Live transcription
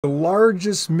The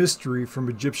largest mystery from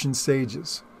Egyptian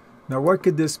sages. Now what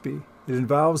could this be? It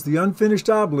involves the unfinished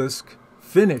obelisk,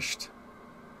 finished.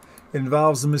 It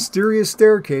involves the mysterious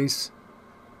staircase,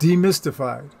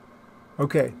 demystified.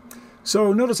 Okay,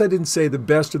 so notice I didn't say the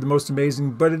best or the most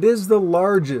amazing, but it is the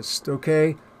largest,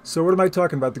 okay? So what am I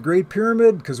talking about? The Great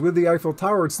Pyramid? Because with the Eiffel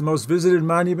Tower, it's the most visited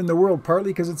monument in the world,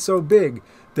 partly because it's so big.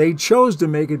 They chose to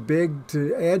make it big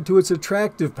to add to its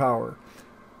attractive power.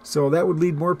 So that would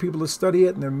lead more people to study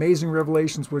it, and amazing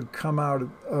revelations would come out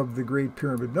of the Great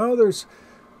Pyramid. No, there's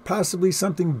possibly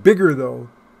something bigger, though.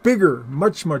 Bigger,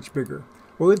 much, much bigger.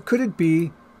 Well, could it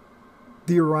be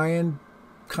the Orion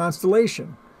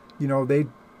constellation? You know, they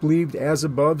believed as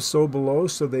above, so below,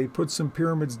 so they put some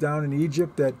pyramids down in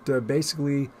Egypt that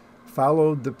basically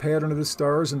followed the pattern of the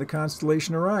stars in the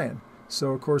constellation Orion.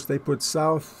 So, of course, they put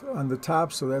south on the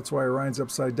top, so that's why Orion's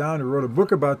upside down. He wrote a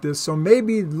book about this, so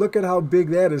maybe look at how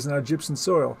big that is on Egyptian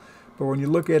soil. But when you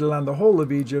look at it on the whole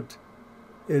of Egypt,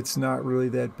 it's not really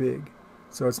that big.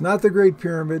 So it's not the Great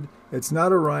Pyramid, it's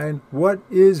not Orion. What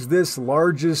is this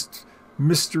largest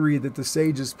mystery that the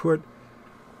sages put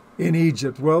in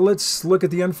Egypt? Well, let's look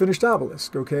at the unfinished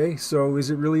obelisk, okay? So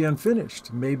is it really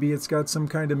unfinished? Maybe it's got some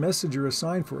kind of message or a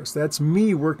sign for us. That's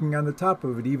me working on the top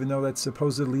of it, even though that's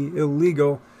supposedly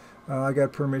illegal. I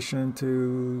got permission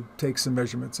to take some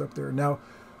measurements up there. Now,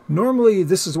 normally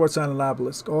this is what's on an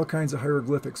obelisk, all kinds of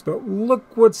hieroglyphics, but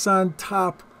look what's on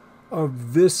top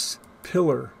of this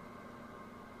pillar.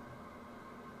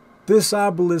 This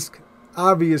obelisk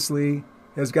obviously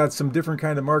has got some different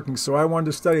kind of markings, so I wanted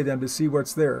to study them to see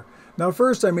what's there. Now,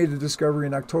 first I made a discovery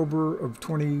in October of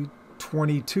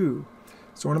 2022.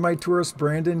 So one of my tourists,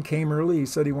 Brandon, came early. He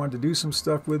said he wanted to do some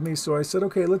stuff with me, so I said,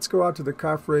 okay, let's go out to the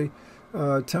Khafre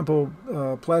Temple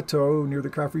Plateau near the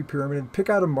Khafre Pyramid and pick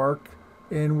out a mark,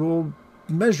 and we'll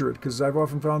measure it, because I've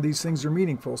often found these things are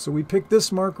meaningful. So we picked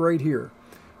this mark right here.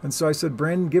 And so I said,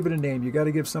 Brandon, give it a name. You got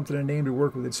to give something a name to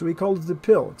work with it. So he called it the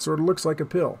pill. It sort of looks like a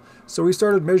pill. So we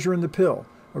started measuring the pill.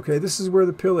 Okay, this is where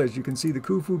the pill is. You can see the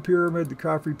Khufu Pyramid, the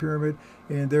Khafre Pyramid,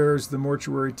 and there's the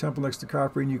mortuary temple next to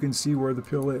Khafre, and you can see where the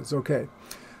pill is. Okay,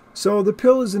 so the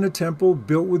pill is in a temple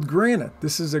built with granite.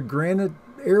 This is a granite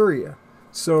area.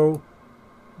 So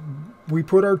we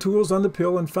put our tools on the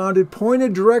pill and found it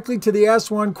pointed directly to the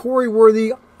Aswan quarry where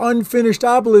the unfinished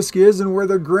obelisk is and where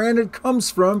the granite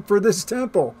comes from for this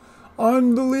temple.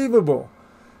 Unbelievable.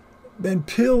 Then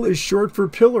pill is short for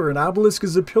pillar, and obelisk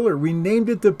is a pillar. We named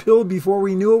it the pill before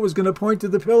we knew it was going to point to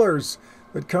the pillars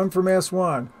that come from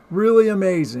Aswan. Really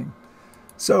amazing.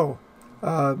 So,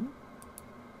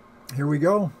 here we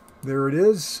go. There it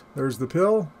is. There's the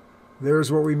pill.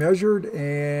 There's what we measured,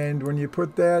 and when you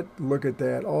put that, look at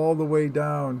that, all the way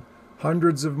down,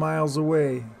 hundreds of miles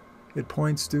away, it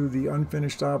points to the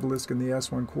unfinished obelisk in the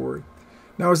Aswan quarry.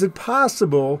 Now, is it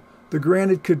possible the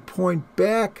granite could point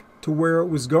back to where it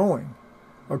was going?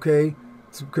 Okay,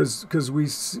 because we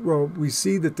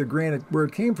see that the granite, where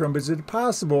it came from, but is it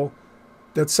possible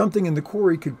that something in the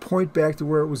quarry could point back to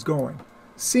where it was going?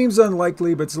 Seems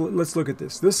unlikely, but let's look at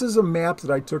this. This is a map that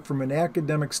I took from an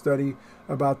academic study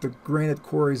about the granite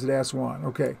quarries at Aswan.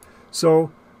 Okay,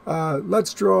 so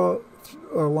let's draw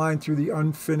a line through the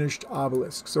unfinished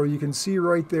obelisk. So you can see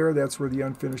right there, that's where the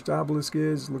unfinished obelisk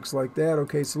is. Looks like that.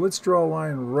 Okay, so let's draw a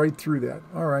line right through that.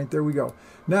 All right, there we go.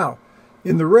 Now,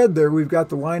 in the red there, we've got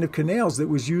the line of canals that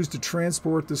was used to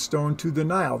transport the stone to the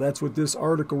Nile. That's what this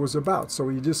article was about. So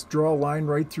you just draw a line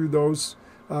right through those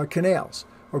canals.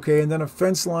 Okay, and then a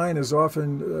fence line is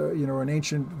often, an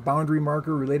ancient boundary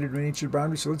marker related to an ancient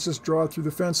boundary. So let's just draw it through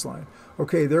the fence line.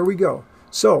 Okay, there we go.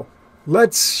 So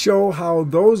let's show how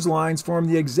those lines form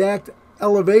the exact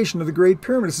elevation of the Great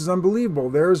Pyramid. This is unbelievable.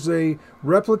 There's a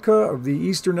replica of the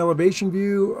eastern elevation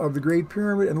view of the Great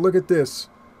Pyramid, and look at this.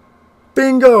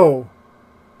 Bingo!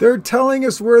 They're telling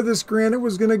us where this granite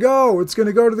was going to go. It's going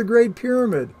to go to the Great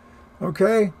Pyramid.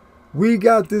 Okay? We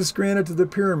got this granite to the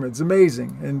pyramids.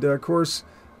 Amazing. And, of course,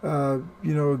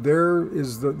 there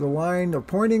is the line of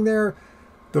pointing there,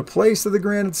 the place of the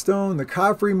granite stone, the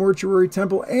Khafre mortuary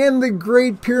temple, and the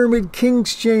Great Pyramid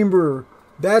King's Chamber.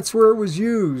 That's where it was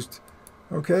used.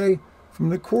 Okay? From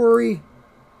the quarry,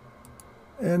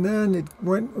 and then it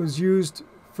was used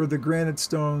for the granite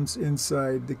stones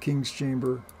inside the King's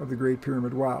Chamber of the Great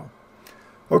Pyramid. Wow.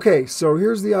 Okay, so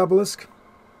here's the obelisk.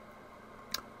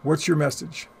 What's your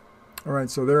message? All right,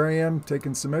 so there I am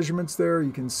taking some measurements there.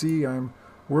 You can see I'm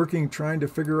working, trying to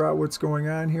figure out what's going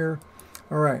on here.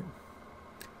 All right,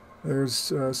 there's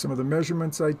some of the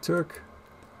measurements I took.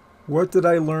 What did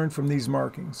I learn from these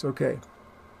markings? Okay.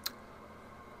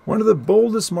 One of the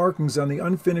boldest markings on the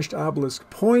unfinished obelisk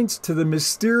points to the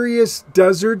mysterious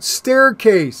desert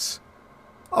staircase.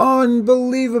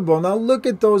 Unbelievable. Now look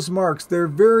at those marks. They're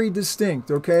very distinct,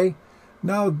 okay?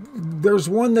 Now there's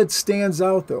one that stands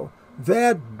out though.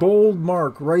 That bold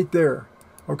mark right there,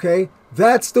 okay?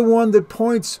 That's the one that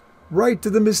points right to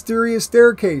the mysterious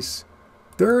staircase.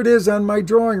 There it is on my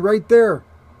drawing right there.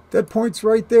 That points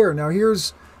right there. Now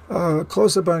here's a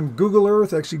close-up on Google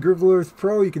Earth, actually Google Earth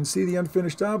Pro. You can see the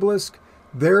unfinished obelisk.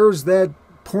 There's that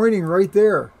pointing right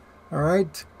there, all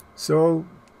right? So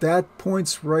that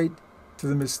points right to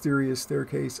the mysterious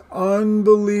staircase.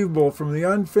 Unbelievable. From the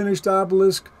unfinished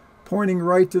obelisk pointing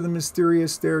right to the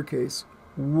mysterious staircase.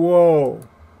 Whoa.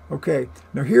 Okay,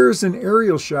 now here's an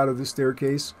aerial shot of the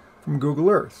staircase from Google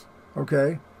Earth.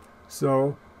 Okay,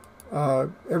 so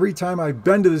every time I've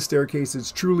been to the staircase,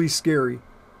 it's truly scary.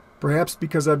 Perhaps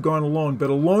because I've gone alone, but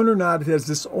alone or not, it has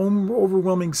this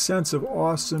overwhelming sense of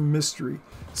awesome mystery.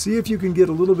 See if you can get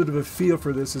a little bit of a feel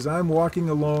for this as I'm walking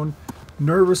alone,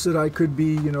 nervous that I could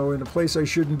be, in a place I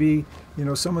shouldn't be.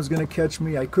 Someone's going to catch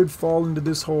me. I could fall into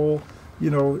this hole.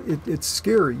 It's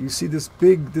scary. You see this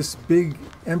big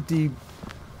empty,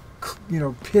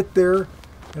 pit there,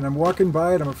 and I'm walking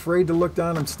by it. I'm afraid to look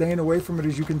down. I'm staying away from it,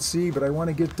 as you can see, but I want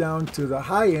to get down to the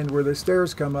high end where the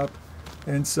stairs come up,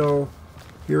 and so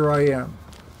here I am.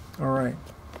 All right.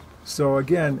 So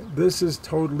again, this is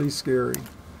totally scary.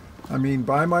 I mean,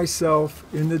 by myself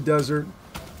in the desert,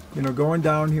 going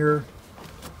down here.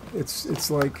 It's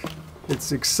like,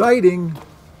 it's exciting,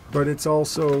 but it's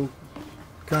also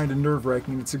kind of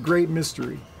nerve-wracking. It's a great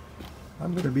mystery.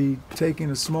 I'm going to be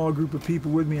taking a small group of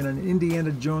people with me on an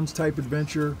Indiana Jones type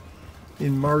adventure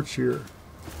in March here.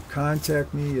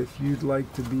 Contact me if you'd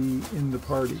like to be in the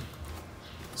party.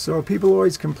 So people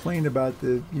always complain about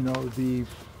the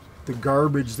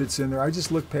garbage that's in there. I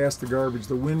just look past the garbage.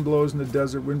 The wind blows in the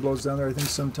desert, wind blows down there. I think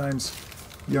sometimes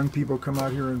young people come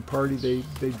out here and party.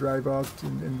 They drive out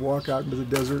and walk out into the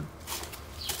desert.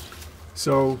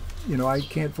 So, I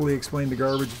can't fully explain the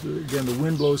garbage. Again, the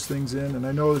wind blows things in, and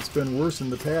I know it's been worse in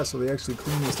the past, so they actually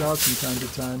clean this out from time to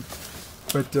time.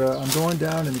 But I'm going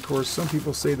down, and of course, some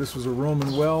people say this was a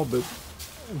Roman well, but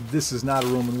this is not a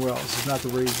Roman well. This is not the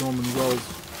way Roman wells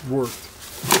worked.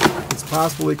 It's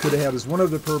possible they could have had as one of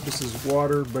the purposes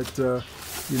water, but,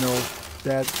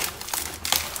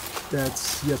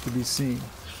 that's yet to be seen.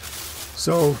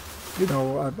 So,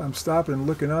 I'm stopping and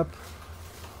looking up.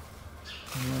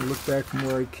 And I look back from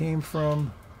where I came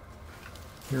from.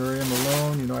 Here I am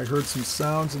alone. I heard some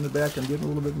sounds in the back. I'm getting a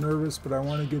little bit nervous, but I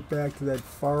want to get back to that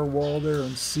far wall there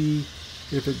and see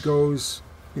if it goes,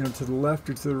 to the left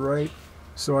or to the right.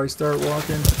 So I start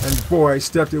walking, and boy, I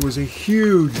stepped. It was a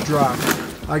huge drop.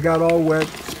 I got all wet.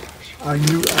 I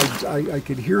knew I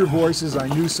could hear voices. I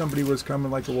knew somebody was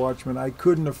coming like a watchman. I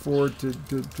couldn't afford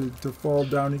to fall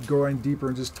down and go in deeper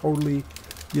and just totally,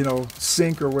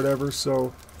 sink or whatever.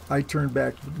 So I turned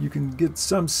back. You can get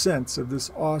some sense of this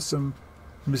awesome,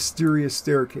 mysterious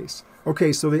staircase.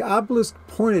 Okay, so the obelisk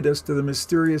pointed us to the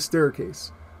mysterious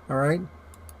staircase. All right?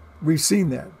 We've seen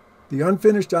that. The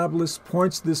unfinished obelisk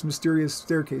points to this mysterious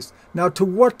staircase. Now, to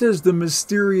what does the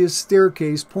mysterious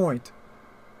staircase point?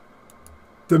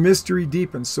 The mystery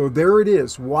deepens. So there it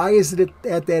is. Why is it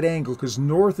at that angle? Because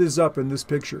north is up in this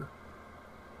picture.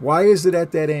 Why is it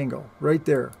at that angle? Right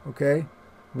there, okay?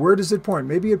 Where does it point?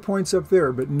 Maybe it points up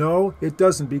there, but no, it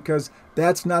doesn't, because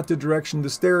that's not the direction the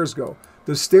stairs go.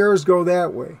 The stairs go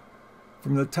that way.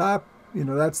 From the top,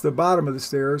 that's the bottom of the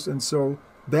stairs, and so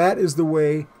that is the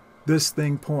way this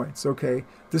thing points, okay?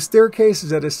 The staircase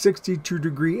is at a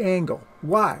 62-degree angle.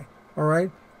 Why? All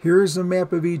right, here's a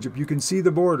map of Egypt. You can see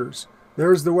the borders.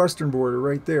 There's the western border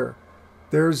right there.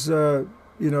 There's, the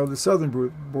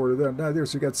southern border there.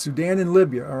 So you got Sudan and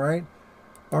Libya, all right?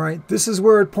 All right, this is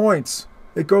where it points.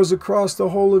 It goes across the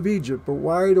whole of Egypt, but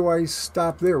why do I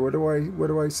stop there? What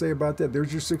do I say about that?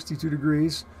 There's your 62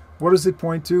 degrees. What does it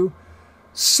point to?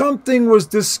 Something was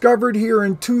discovered here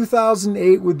in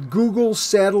 2008 with Google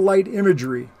satellite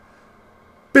imagery.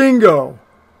 Bingo!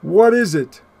 What is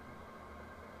it?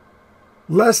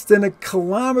 Less than a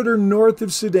kilometer north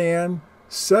of Sudan,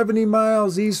 70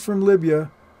 miles east from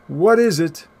Libya. What is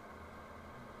it?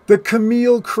 The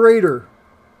Camille Crater.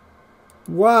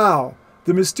 Wow!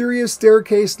 The mysterious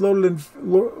staircase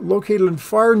located in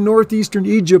far northeastern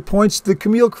Egypt points to the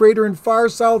Camille Crater in far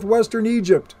southwestern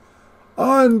Egypt.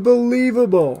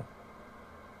 Unbelievable!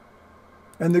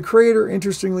 And the crater,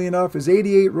 interestingly enough, is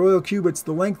 88 royal cubits,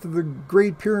 the length of the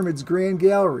Great Pyramid's Grand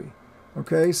Gallery.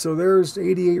 Okay, so there's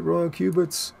 88 royal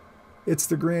cubits. It's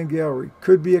the Grand Gallery.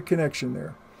 Could be a connection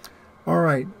there. All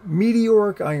right,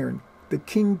 meteoric iron. The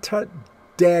King Tut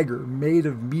dagger made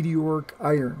of meteoric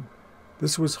iron.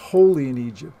 This was holy in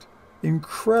Egypt.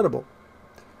 Incredible.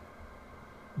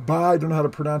 Ba, I don't know how to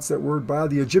pronounce that word, Ba.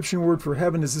 The Egyptian word for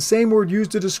heaven is the same word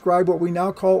used to describe what we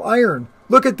now call iron.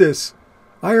 Look at this.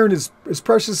 Iron is as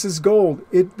precious as gold.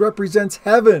 It represents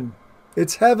heaven.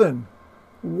 It's heaven.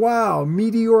 Wow,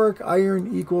 meteoric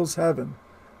iron equals heaven.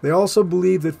 They also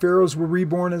believe that pharaohs were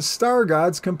reborn as star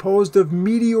gods composed of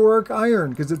meteoric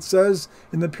iron, because it says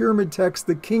in the pyramid text,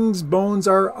 the king's bones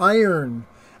are iron,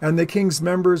 and the king's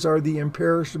members are the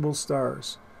imperishable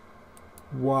stars.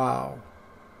 Wow.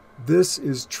 This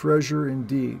is treasure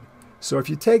indeed. So if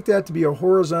you take that to be a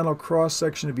horizontal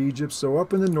cross-section of Egypt, so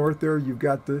up in the north there, you've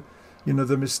got the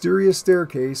mysterious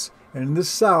staircase, and in the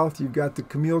south, you've got the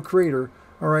Camille crater.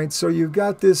 All right, so you've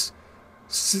got this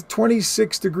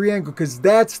 26-degree angle, because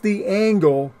that's the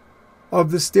angle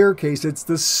of the staircase. It's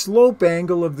the slope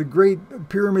angle of the Great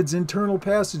Pyramid's internal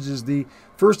passages. The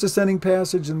first ascending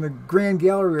passage and the Grand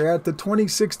Gallery are at the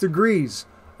 26 degrees.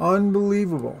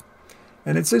 Unbelievable.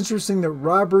 And it's interesting that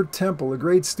Robert Temple, a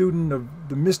great student of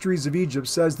the mysteries of Egypt,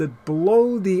 says that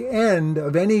below the end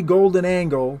of any golden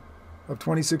angle of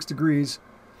 26 degrees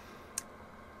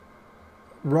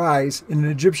rise in an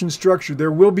Egyptian structure,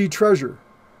 there will be treasure.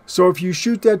 So if you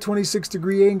shoot that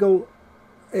 26-degree angle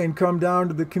and come down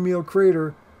to the Camille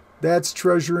crater, that's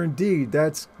treasure indeed.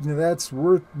 That's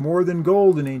worth more than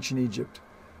gold in ancient Egypt.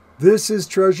 This is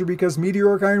treasure because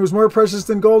meteoric iron was more precious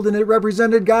than gold, and it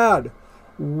represented God.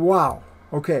 Wow.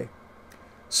 Okay.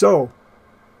 So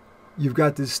you've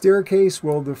got this staircase.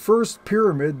 Well, the first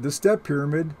pyramid, the step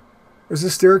pyramid, is a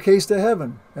staircase to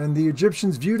heaven, and the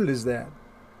Egyptians viewed it as that.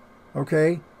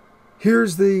 Okay.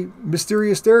 Here's the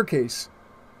mysterious staircase.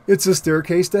 It's a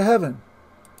staircase to heaven.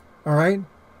 All right?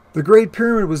 The Great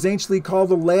Pyramid was anciently called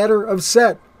the Ladder of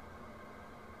Set.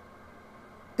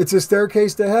 It's a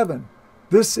staircase to heaven.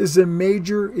 This is a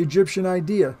major Egyptian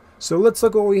idea. So let's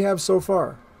look at what we have so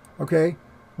far. Okay?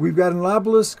 We've got an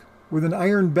obelisk with an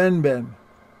iron benben.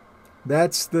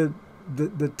 That's the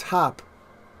top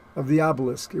of the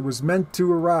obelisk. It was meant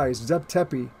to arise, Zep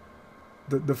Tepi,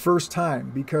 the first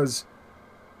time, because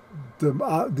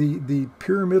the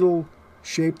pyramidal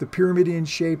shape, the pyramidian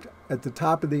shape at the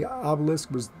top of the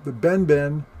obelisk was the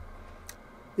benben.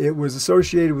 It was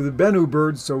associated with the Bennu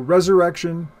bird, so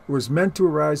resurrection was meant to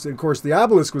arise. And of course, the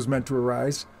obelisk was meant to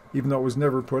arise, even though it was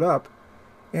never put up.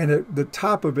 And at the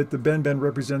top of it, the benben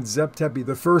represents Zep Tepi,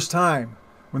 the first time,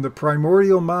 when the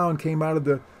primordial mound came out of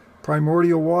the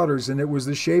primordial waters, and it was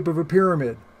the shape of a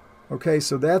pyramid. Okay,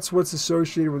 so that's what's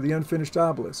associated with the unfinished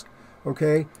obelisk.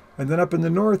 Okay, and then up in the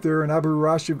north there, in Abu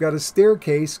Rash, you've got a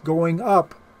staircase going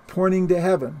up, pointing to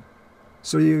heaven.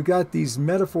 So you've got these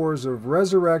metaphors of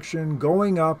resurrection,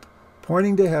 going up,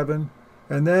 pointing to heaven.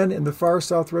 And then in the far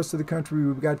southwest of the country,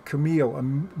 we've got Camille,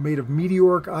 made of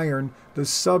meteoric iron, the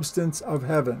substance of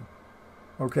heaven.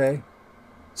 Okay?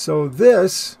 So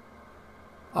this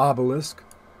obelisk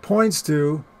points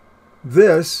to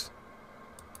this,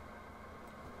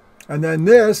 and then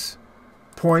this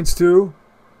points to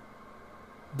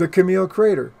the Camille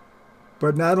crater.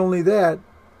 But not only that,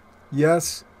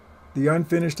 yes, the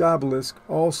unfinished obelisk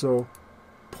also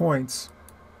points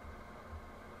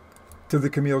to the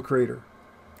Camille crater.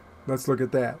 Let's look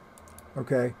at that.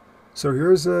 Okay, so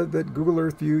here's that Google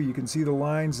Earth view. You can see the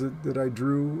lines that I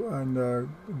drew on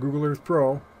Google Earth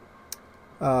Pro.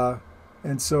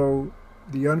 And so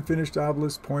the unfinished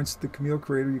obelisk points to the Camille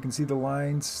crater. You can see the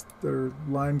lines, they're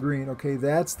lime green. Okay,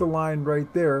 that's the line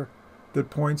right there that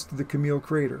points to the Camille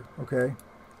crater. Okay,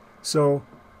 so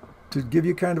to give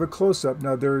you kind of a close-up,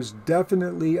 now there's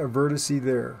definitely a vertice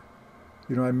there.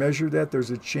 You know, I measured that. There's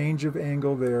a change of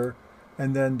angle there.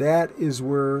 And then that is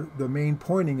where the main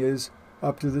pointing is,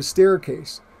 up to the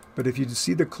staircase. But if you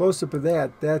see the close-up of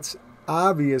that, that's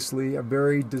obviously a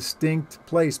very distinct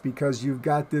place, because you've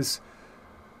got this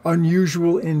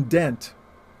unusual indent.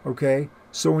 Okay?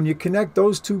 So when you connect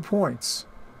those 2 points,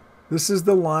 this is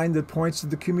the line that points to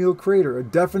the Camille crater, a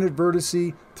definite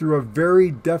vertice through a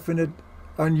very definite,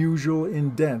 unusual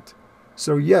indent.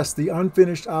 So yes, the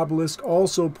unfinished obelisk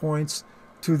also points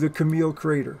to the Camille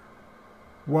crater.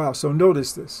 Wow, so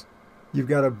notice this. You've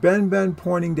got a benben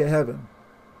pointing to heaven.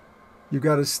 You've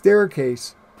got a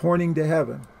staircase pointing to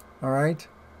heaven. All right?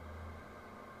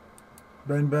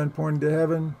 Benben pointing to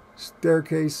heaven,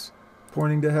 staircase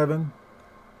pointing to heaven,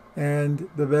 and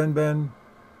the benben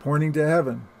pointing to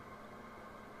heaven.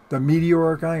 The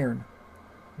meteoric iron.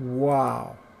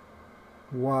 Wow.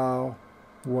 Wow.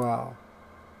 Wow.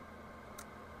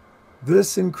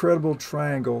 This incredible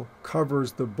triangle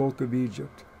covers the bulk of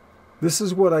Egypt. This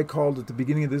is what I called at the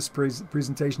beginning of this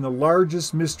presentation the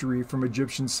largest mystery from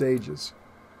Egyptian sages.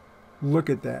 Look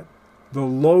at that. The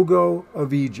logo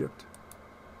of Egypt.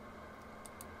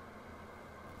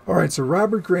 All right, so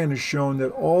Robert Grant has shown that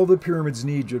all the pyramids in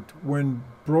Egypt, when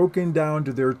broken down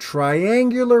to their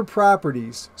triangular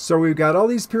properties, so we've got all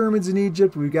these pyramids in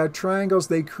Egypt, we've got triangles,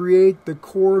 they create the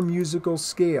core musical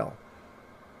scale.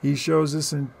 He shows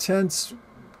this intense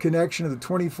connection of the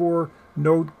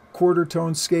 24-note quarter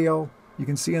tone scale. You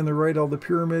can see on the right all the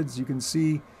pyramids. You can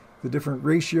see the different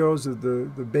ratios of the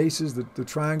bases, the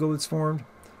triangle that's formed.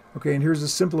 Okay, and here's a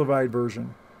simplified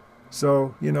version.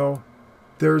 So, you know,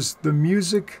 there's the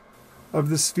music of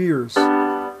the spheres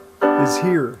is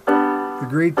here. The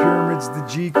Great Pyramids, the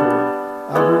G chord.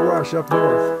 Abu Rosh up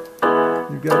north.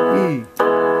 You've got E.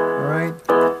 All right?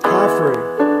 Khafre.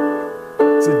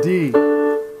 It's a D.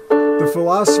 The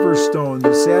Philosopher's Stone,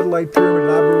 the satellite pyramid in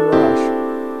Abu Rosh.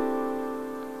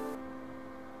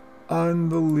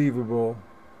 Unbelievable.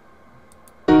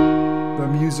 The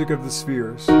music of the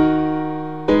spheres.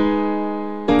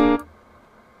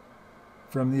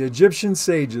 From the Egyptian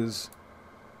sages,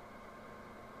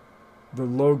 the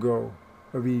logo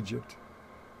of Egypt.